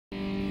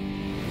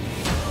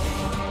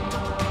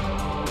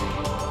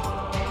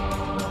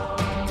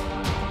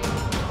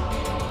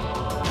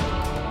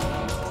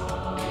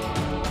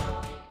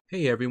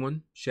Hey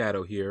everyone,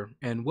 Shaedow here,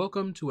 and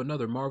welcome to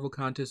another Marvel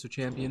Contest of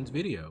Champions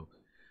video.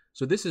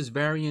 So this is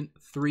Variant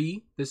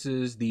 3. This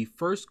is the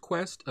first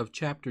quest of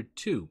Chapter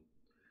 2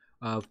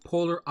 of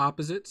Polar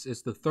Opposites.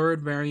 It's the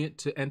third variant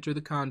to enter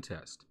the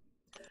contest.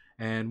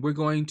 And we're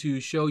going to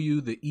show you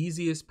the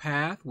easiest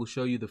path. We'll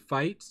show you the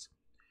fights,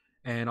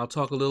 and I'll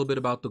talk a little bit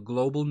about the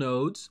global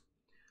nodes.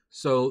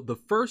 So the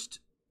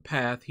first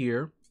path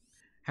here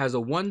has a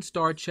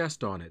 1-star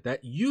chest on it.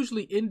 That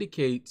usually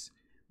indicates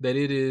that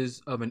it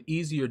is of an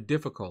easier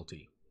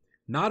difficulty.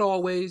 Not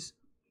always,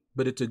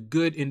 but it's a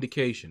good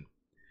indication.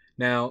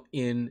 Now,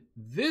 in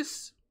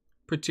this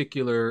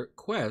particular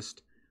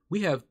quest,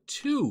 we have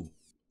 2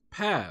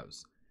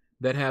 paths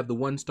that have the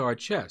 1-star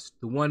chest,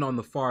 the one on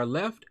the far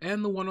left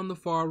and the one on the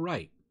far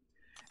right.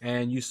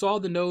 And you saw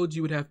the nodes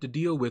you would have to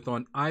deal with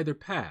on either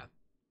path.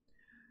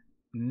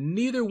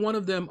 Neither one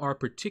of them are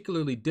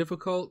particularly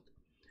difficult.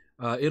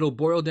 It'll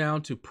boil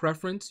down to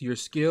preference, your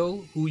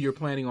skill, who you're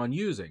planning on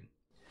using.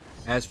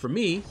 As for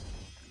me,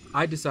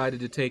 I decided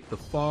to take the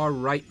far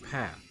right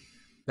path.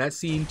 That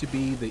seemed to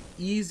be the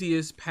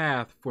easiest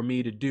path for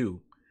me to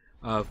do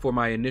for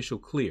my initial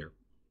clear.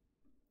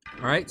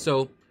 All right,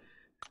 so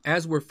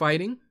as we're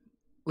fighting,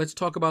 let's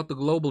talk about the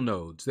global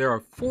nodes. There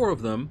are 4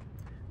 of them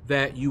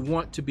that you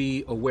want to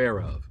be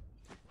aware of.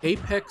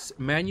 Apex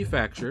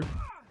Manufacture,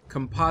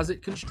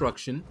 Composite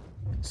Construction,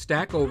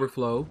 Stack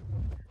Overflow,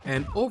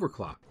 and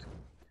Overclocked.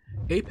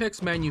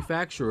 Apex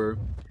Manufacturer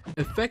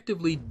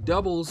effectively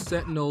doubles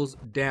Sentinel's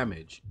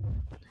damage.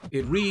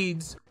 It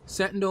reads,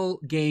 Sentinel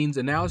gains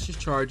analysis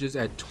charges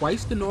at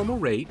twice the normal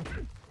rate,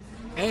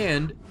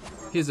 and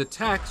his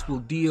attacks will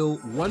deal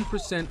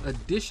 1%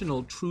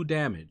 additional true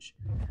damage.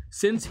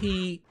 Since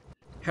he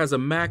has a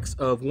max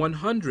of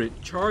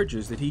 100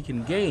 charges that he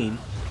can gain,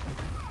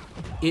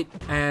 it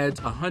adds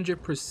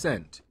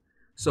 100%,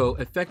 so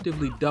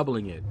effectively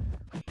doubling it.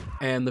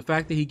 And the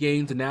fact that he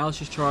gains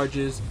analysis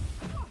charges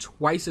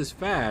twice as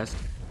fast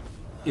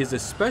is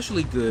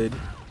especially good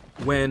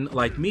when,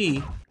 like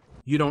me,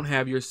 you don't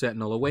have your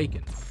Sentinel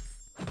awakened.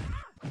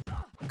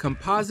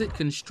 Composite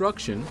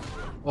Construction.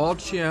 All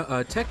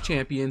tech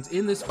champions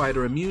in this fight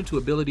are immune to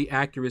ability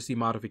accuracy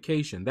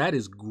modification. That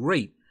is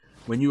great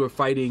when you are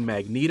fighting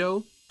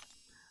Magneto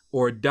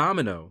or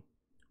Domino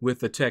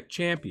with a tech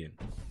champion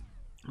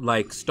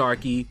like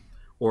Starkey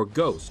or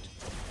Ghost.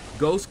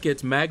 Ghost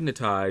gets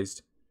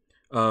magnetized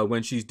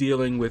when she's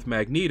dealing with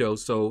Magneto,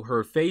 so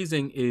her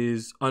phasing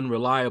is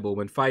unreliable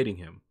when fighting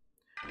him.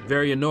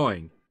 Very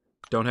annoying.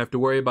 Don't have to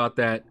worry about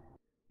that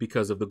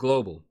because of the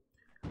global.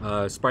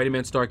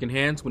 Spider-Man Stark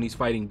Enhanced when he's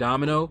fighting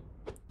Domino.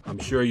 I'm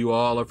sure you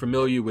all are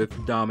familiar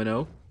with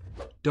Domino.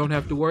 Don't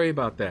have to worry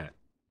about that.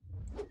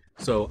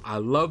 So I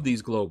love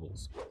these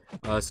globals.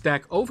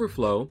 Stack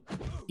Overflow.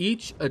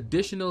 Each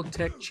additional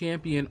tech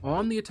champion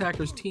on the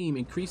attacker's team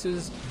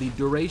increases the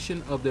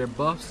duration of their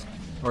buffs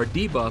or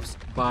debuffs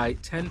by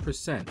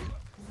 10%.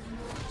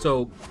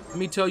 So let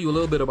me tell you a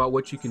little bit about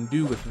what you can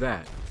do with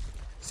that.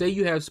 Say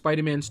you have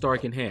Spider-Man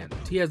Stark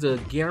Enhanced. He has a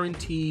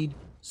guaranteed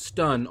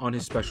stun on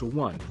his special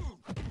 1.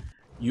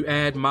 You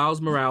add Miles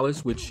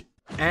Morales, which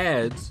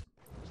adds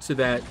to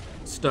that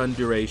stun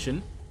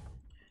duration,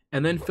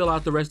 and then fill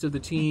out the rest of the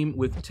team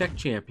with tech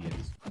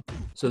champions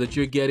so that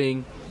you're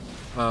getting,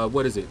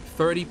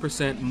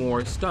 30%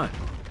 more stun.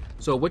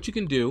 So what you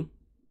can do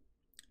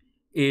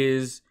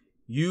is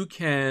you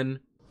can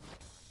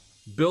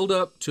build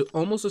up to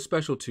almost a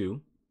special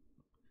 2,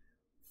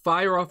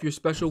 fire off your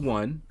special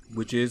 1,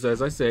 which is,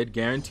 as I said,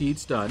 guaranteed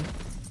stun,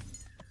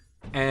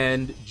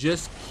 and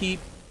just keep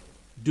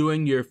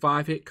doing your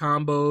 5-hit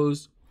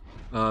combos,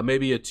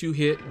 maybe a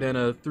 2-hit, then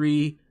a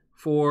 3,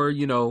 4,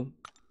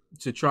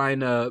 to try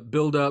and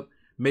build up.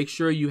 Make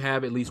sure you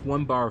have at least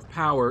 1 bar of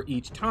power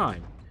each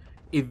time.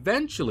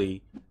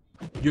 Eventually,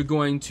 you're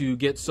going to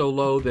get so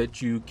low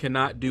that you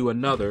cannot do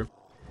another,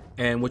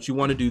 and what you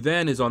want to do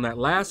then is on that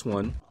last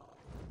one,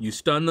 you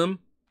stun them,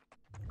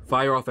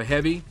 fire off a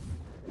heavy,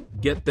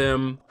 get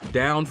them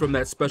down from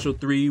that special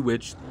 3,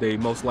 which they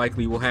most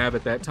likely will have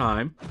at that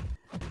time,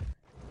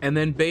 and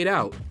then bait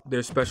out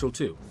their special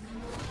 2,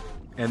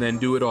 and then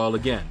do it all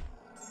again.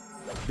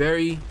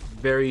 Very,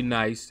 very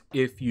nice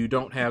if you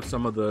don't have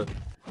some of the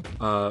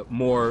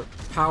more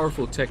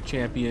powerful tech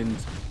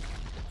champions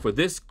for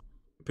this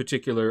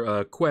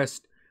particular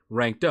quest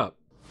ranked up,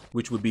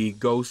 which would be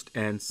Ghost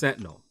and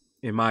Sentinel,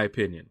 in my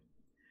opinion.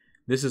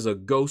 This is a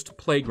Ghost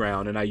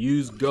playground, and I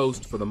use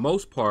Ghost for the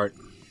most part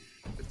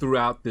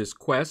throughout this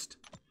quest,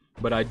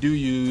 but I do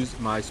use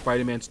my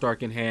Spider-Man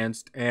Stark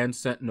Enhanced and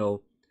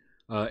Sentinel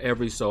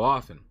every so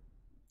often.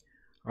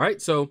 All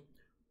right, so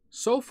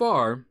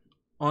far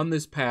on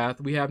this path,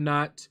 we have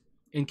not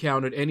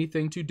encountered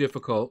anything too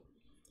difficult.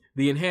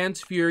 The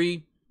Enhanced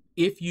Fury,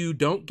 if you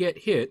don't get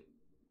hit,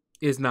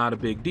 is not a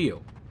big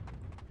deal.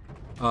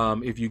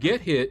 If you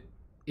get hit,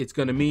 it's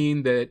going to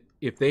mean that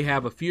if they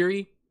have a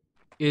Fury,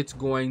 it's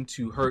going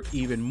to hurt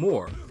even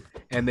more.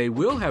 And they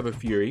will have a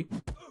Fury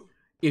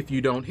if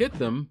you don't hit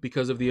them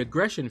because of the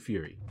Aggression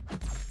Fury.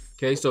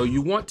 Okay, so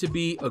you want to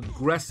be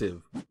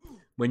aggressive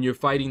when you're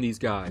fighting these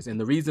guys. And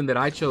the reason that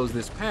I chose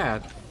this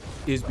path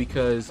is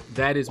because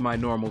that is my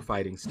normal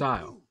fighting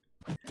style.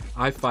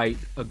 I fight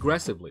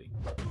aggressively.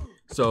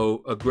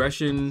 So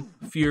aggression,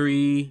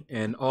 fury,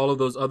 and all of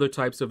those other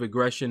types of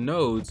aggression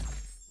nodes,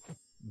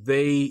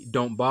 they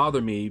don't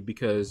bother me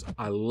because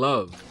I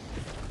love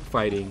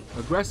fighting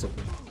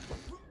aggressively.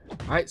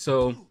 All right,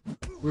 so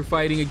we're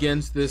fighting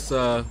against this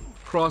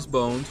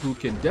Crossbones, who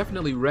can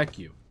definitely wreck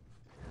you.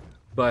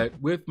 But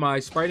with my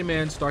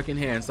Spider-Man Stark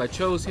Enhanced, I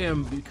chose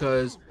him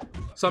because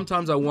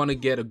sometimes I want to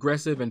get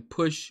aggressive and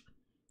push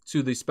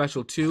to the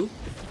Special 2.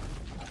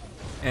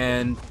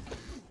 And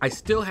I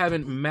still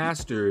haven't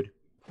mastered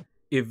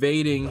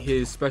evading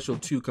his Special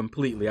 2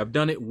 completely. I've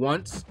done it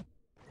once.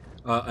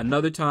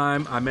 Another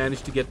time I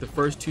managed to get the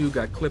first two,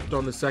 got clipped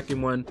on the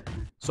second one.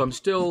 So I'm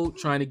still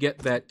trying to get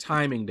that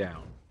timing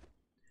down.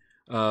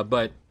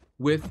 But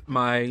with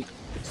my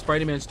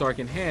Spider-Man Stark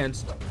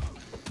Enhanced,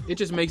 it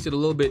just makes it a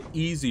little bit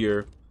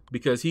easier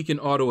because he can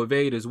auto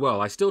evade as well.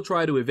 I still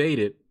try to evade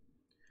it,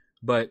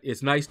 but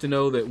it's nice to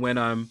know that when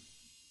I'm,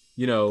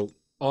 you know,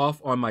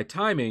 off on my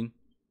timing,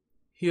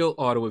 he'll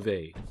auto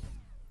evade.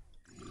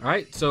 All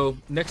right, so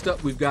next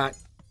up we've got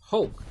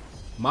Hulk,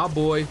 my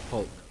boy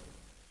Hulk.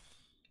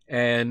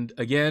 And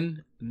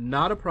again,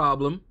 not a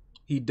problem.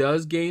 He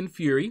does gain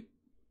fury,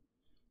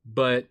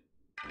 but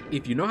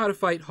if you know how to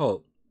fight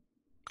Hulk,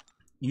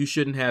 you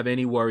shouldn't have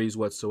any worries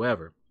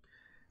whatsoever.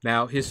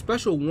 Now, his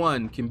Special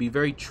 1 can be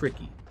very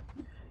tricky.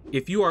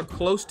 If you are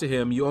close to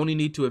him, you only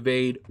need to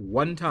evade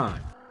one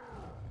time,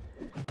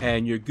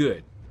 and you're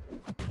good.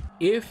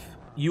 If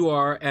you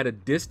are at a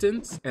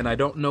distance, and I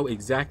don't know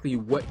exactly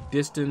what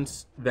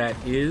distance that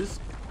is,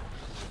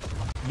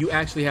 you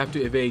actually have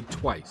to evade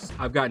twice.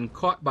 I've gotten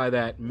caught by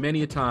that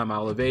many a time.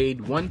 I'll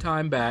evade one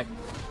time back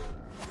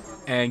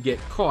and get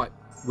caught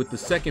with the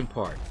second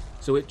part.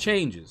 So it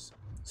changes.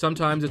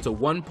 Sometimes it's a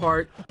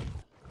one-part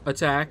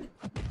attack,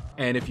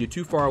 and if you're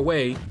too far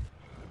away,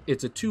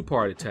 it's a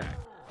two-part attack.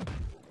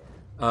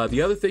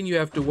 The other thing you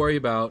have to worry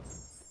about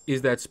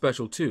is that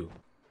Special 2.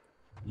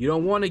 You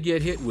don't want to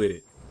get hit with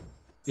it.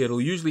 It'll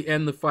usually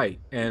end the fight,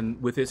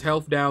 and with his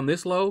health down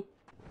this low,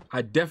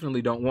 I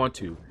definitely don't want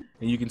to.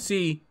 And you can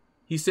see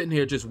he's sitting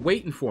here just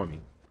waiting for me.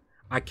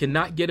 I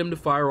cannot get him to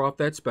fire off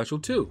that Special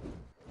 2.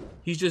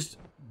 He's just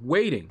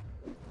waiting.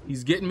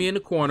 He's getting me in the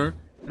corner,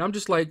 and I'm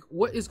just like,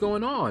 what is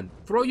going on?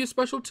 Throw your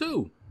Special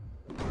 2.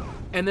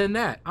 And then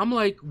that. I'm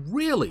like,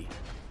 really?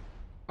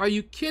 Are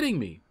you kidding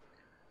me?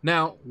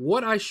 Now,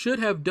 what I should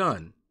have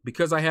done,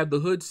 because I had the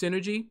hood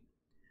synergy,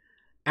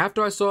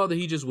 after I saw that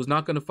he just was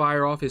not going to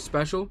fire off his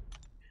special,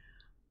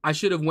 I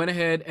should have went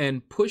ahead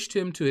and pushed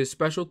him to his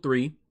Special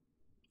 3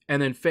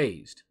 and then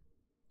phased.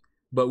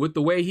 But with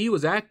the way he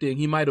was acting,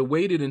 he might have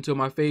waited until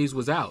my phase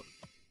was out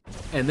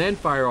and then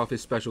fire off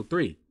his Special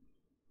 3.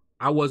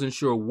 I wasn't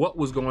sure what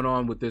was going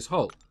on with this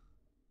Hulk.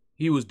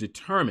 He was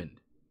determined.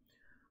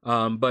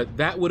 But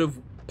that would have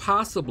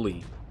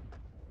possibly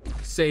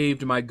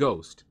saved my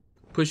Ghost.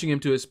 Pushing him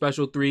to his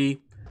Special 3,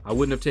 I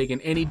wouldn't have taken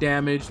any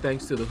damage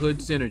thanks to the hood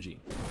synergy.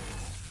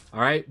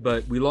 All right,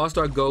 but we lost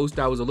our Ghost.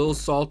 I was a little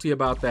salty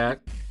about that.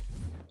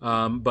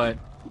 But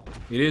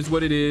it is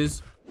what it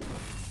is.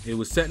 It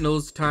was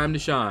Sentinel's time to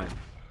shine.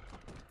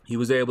 He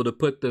was able to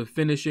put the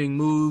finishing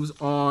moves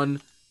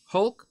on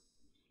Hulk.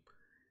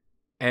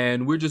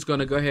 And we're just going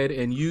to go ahead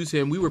and use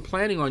him. We were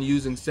planning on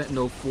using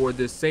Sentinel for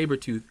this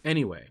Sabretooth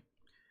anyway.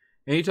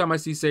 Anytime I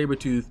see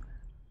Sabretooth,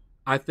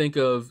 I think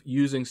of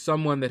using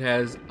someone that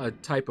has a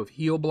type of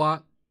heal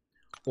block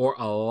or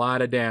a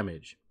lot of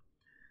damage.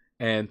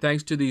 And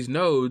thanks to these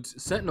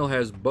nodes, Sentinel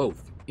has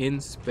both in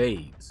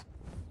spades.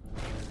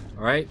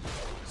 All right,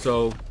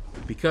 so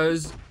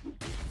because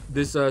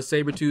this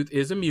Sabretooth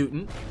is a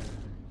mutant,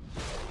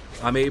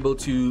 I'm able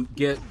to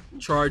get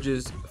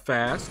charges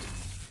fast.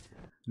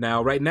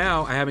 Now, right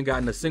now, I haven't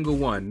gotten a single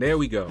one. There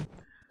we go.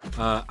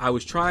 I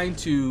was trying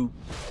to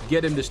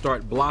get him to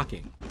start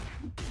blocking,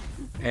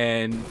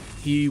 and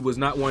he was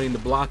not wanting to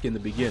block in the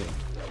beginning.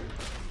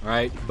 All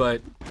right,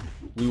 but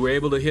we were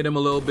able to hit him a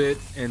little bit,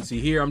 and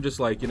see here, I'm just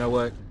like, you know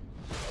what?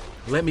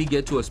 Let me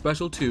get to a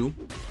Special 2,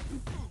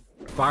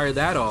 fire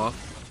that off,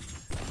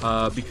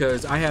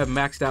 because I have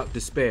maxed out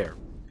Despair,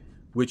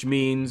 which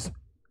means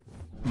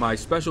my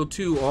Special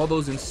 2, all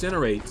those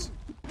incinerates,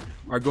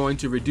 are going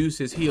to reduce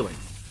his healing.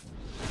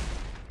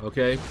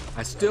 Okay,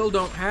 I still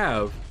don't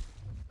have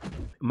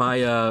my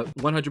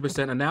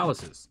 100%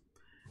 analysis.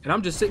 And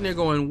I'm just sitting there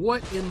going,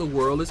 what in the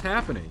world is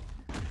happening?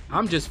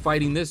 I'm just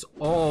fighting this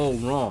all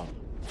wrong,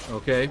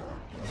 okay?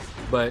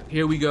 But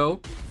here we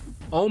go.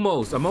 I'm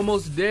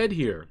almost dead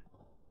here.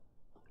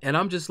 And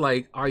I'm just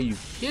like, are you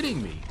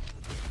kidding me?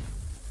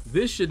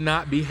 This should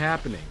not be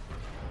happening.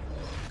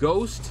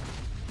 Ghost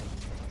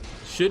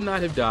should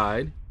not have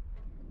died.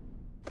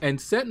 And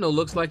Sentinel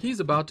looks like he's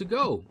about to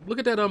go. Look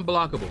at that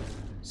unblockable.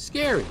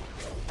 Scary.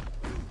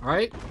 All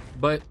right,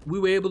 but we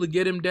were able to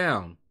get him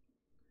down.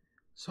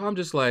 So I'm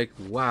just like,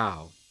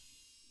 wow,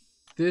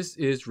 this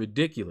is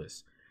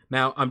ridiculous.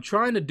 Now, I'm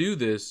trying to do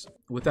this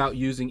without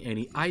using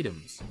any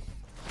items.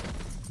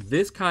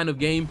 This kind of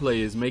gameplay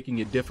is making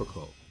it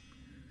difficult.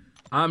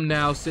 I'm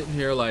now sitting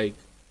here like,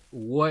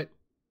 what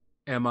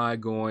am I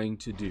going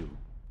to do?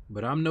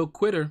 But I'm no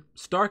quitter.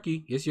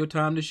 Starkey, it's your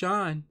time to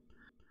shine.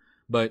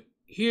 But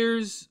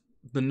here's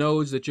the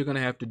nodes that you're going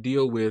to have to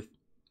deal with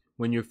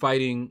when you're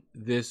fighting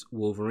this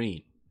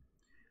Wolverine.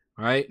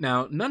 All right,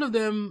 now none of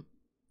them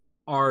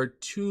are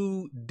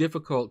too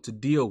difficult to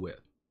deal with.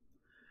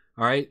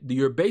 All right,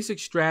 your basic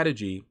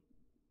strategy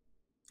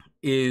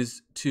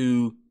is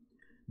to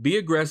be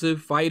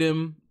aggressive, fight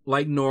him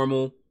like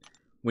normal.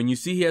 When you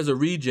see he has a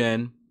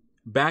regen,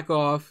 back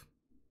off.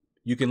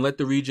 You can let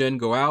the regen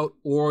go out,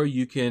 or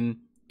you can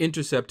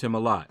intercept him a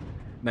lot.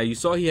 Now you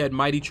saw he had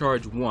Mighty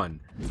Charge 1.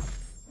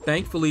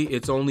 Thankfully,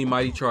 it's only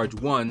Mighty Charge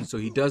 1, so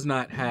he does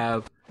not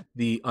have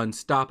the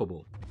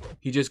Unstoppable.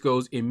 He just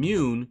goes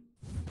immune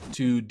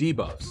to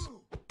debuffs.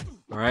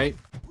 All right?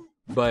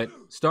 But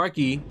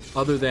Starkey,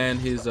 other than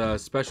his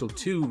special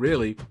 2,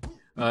 really,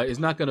 is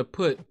not going to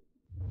put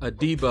a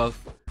debuff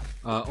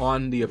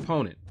on the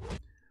opponent.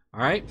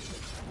 All right?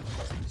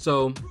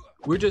 So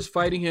we're just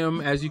fighting him,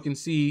 as you can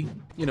see,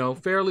 you know,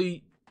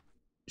 fairly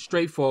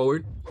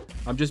straightforward.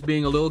 I'm just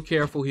being a little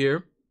careful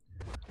here.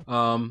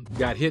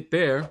 Got hit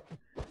there.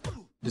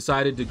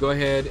 Decided to go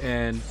ahead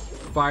and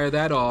fire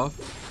that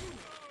off.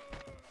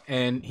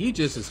 And he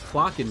just is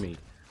clocking me.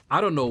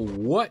 I don't know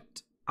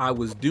what I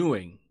was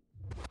doing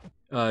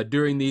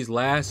during these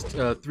last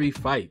 3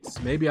 fights.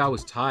 Maybe I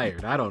was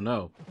tired. I don't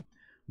know.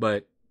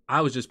 But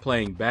I was just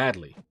playing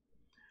badly.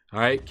 All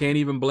right. Can't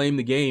even blame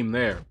the game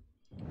there.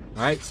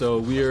 All right. So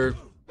we're,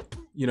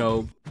 you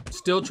know,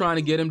 still trying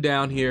to get him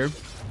down here.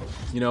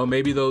 You know,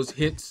 maybe those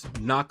hits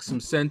knocked some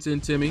sense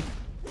into me.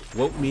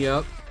 Woke me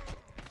up.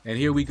 And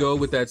here we go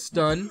with that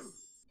stun,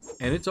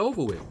 and it's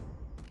over with.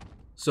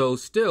 So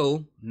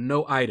still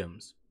no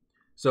items.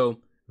 So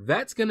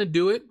that's going to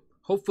do it.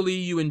 Hopefully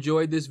you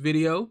enjoyed this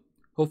video.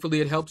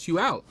 Hopefully it helps you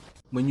out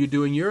when you're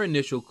doing your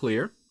initial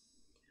clear.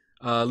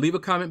 Leave a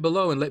comment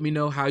below and let me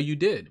know how you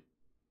did.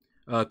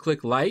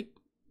 Click like,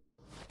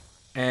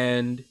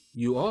 and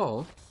you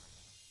all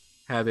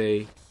have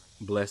a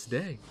blessed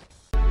day.